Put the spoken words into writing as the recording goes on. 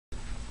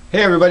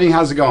Hey everybody,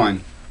 how's it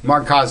going?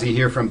 Mark Causey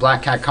here from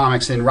Black Cat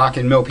Comics in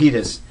Rockin'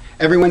 Milpitas.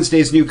 Every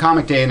Wednesday's New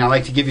Comic Day, and I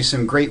like to give you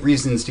some great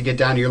reasons to get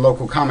down to your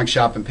local comic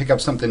shop and pick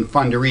up something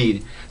fun to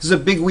read. This is a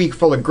big week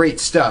full of great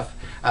stuff.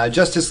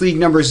 Justice League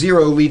number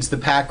 0 leads the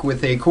pack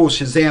with a cool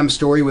Shazam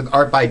story with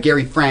art by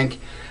Gary Frank.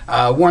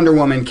 Wonder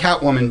Woman,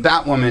 Catwoman,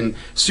 Batwoman,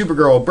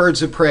 Supergirl,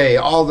 Birds of Prey,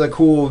 all the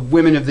cool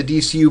Women of the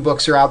DCU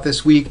books are out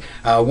this week.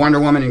 Wonder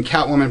Woman and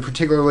Catwoman,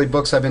 particularly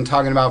books I've been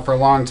talking about for a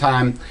long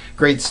time.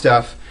 Great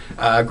stuff.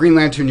 Green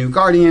Lantern New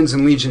Guardians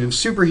and Legion of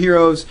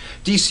Superheroes.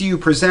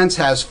 DCU Presents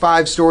has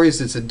 5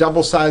 stories. It's a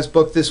double-sized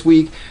book this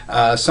week.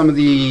 Some of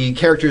the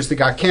characters that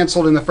got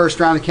canceled in the first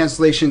round of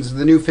cancellations of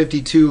the New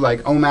 52,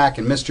 like OMAC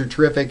and Mr.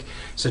 Terrific,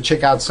 so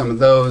check out some of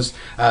those.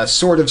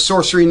 Sword of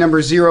Sorcery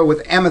number 0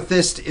 with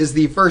Amethyst is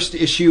the first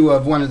issue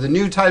of one of the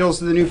new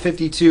titles of the New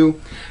 52.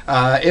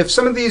 If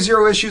some of these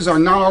 0 issues are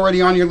not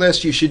already on your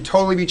list, you should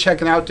totally be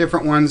checking out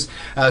different ones,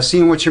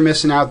 seeing what you're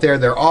missing out there.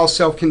 They're all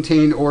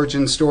self-contained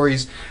origin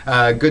stories.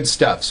 Good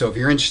stuff. So if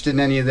you're interested in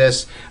any of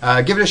this,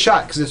 give it a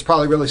shot because it's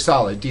probably really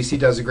solid. DC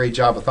does a great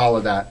job with all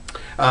of that.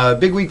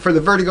 Big week for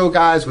the Vertigo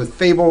guys with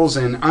Fables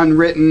and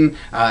Unwritten,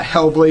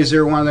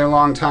 Hellblazer, one of their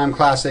longtime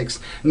classics.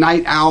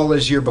 Night Owl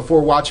is your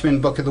Before Watchmen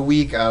book of the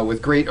week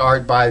with great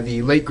art by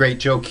the late great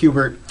Joe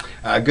Kubert.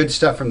 Good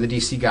stuff from the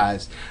DC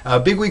guys.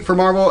 Big week for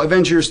Marvel.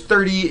 Avengers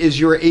 30 is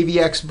your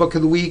AVX book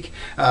of the week.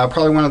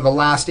 Probably one of the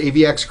last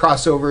AVX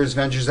crossovers.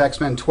 Avengers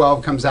X-Men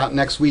 12 comes out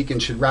next week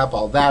and should wrap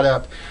all that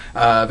up.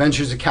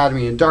 Avengers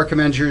Academy and Dark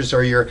Avengers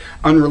are your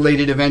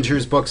unrelated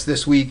Avengers books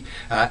this week.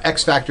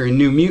 X-Factor and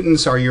New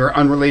Mutants are your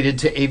unrelated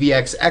to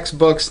AVX X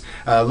books.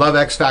 Love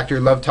X-Factor,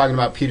 love talking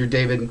about Peter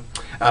David.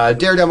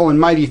 Daredevil and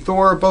Mighty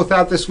Thor, both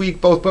out this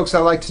week. Both books I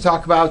like to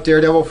talk about.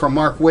 Daredevil from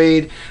Mark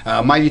Waid,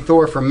 Mighty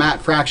Thor from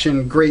Matt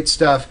Fraction. Great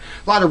stuff.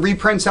 A lot of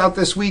reprints out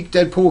this week.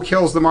 Deadpool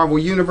Kills the Marvel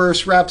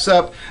Universe wraps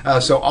up.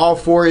 So all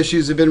 4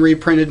 issues have been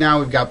reprinted now.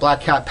 We've got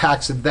Black Cat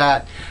packs of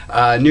that.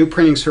 New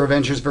printings for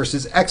Avengers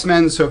vs.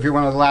 X-Men. So if you're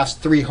one of the last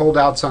 3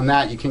 holdouts on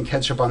that, you can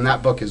catch up on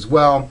that book as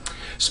well.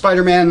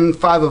 Spider-Man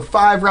 5 of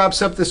 5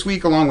 wraps up this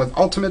week along with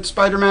Ultimate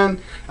Spider-Man.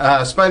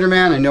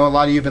 Spider-Man, I know a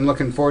lot of you have been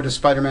looking forward to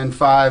Spider-Man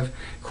 5.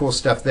 Cool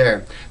stuff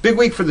there. Big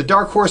week for the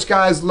Dark Horse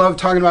guys. Love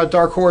talking about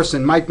Dark Horse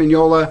and Mike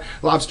Mignola.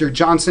 Lobster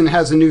Johnson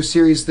has a new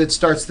series that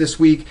starts this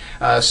week.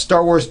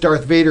 Star Wars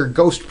Darth Vader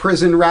Ghost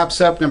Prison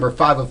wraps up. Number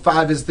 5 of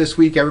 5 is this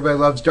week. Everybody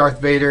loves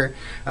Darth Vader.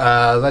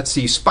 Let's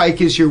see.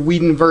 Spike is your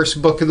Whedonverse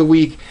book of the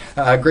week.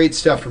 Great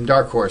stuff from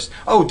Dark Horse.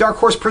 Oh, Dark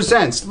Horse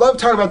Presents. Love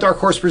talking about Dark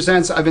Horse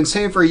Presents. I've been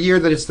saying for a year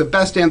that it's the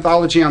best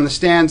anthology on the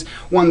stands.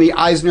 Won the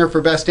Eisner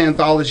for best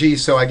anthology,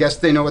 so I guess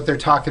they know what they're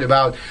talking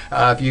about.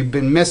 If you've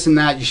been missing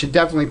that, you should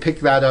definitely pick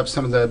that up.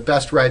 Some of the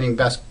best writing,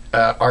 best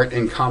art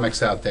in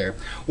comics out there.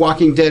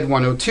 Walking Dead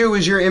 102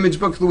 is your Image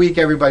book of the week.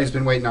 Everybody's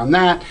been waiting on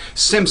that.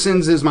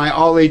 Simpsons is my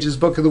all ages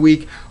book of the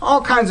week.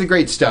 All kinds of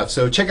great stuff.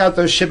 So check out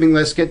those shipping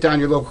lists. Get down to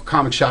your local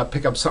comic shop.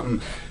 Pick up something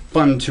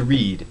fun to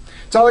read.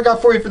 That's all I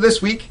got for you for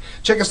this week.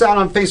 Check us out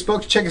on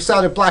Facebook. Check us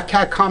out at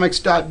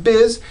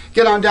blackcatcomics.biz.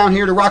 Get on down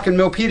here to Rockin'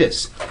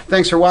 Milpitas.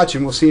 Thanks for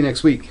watching. We'll see you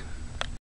next week.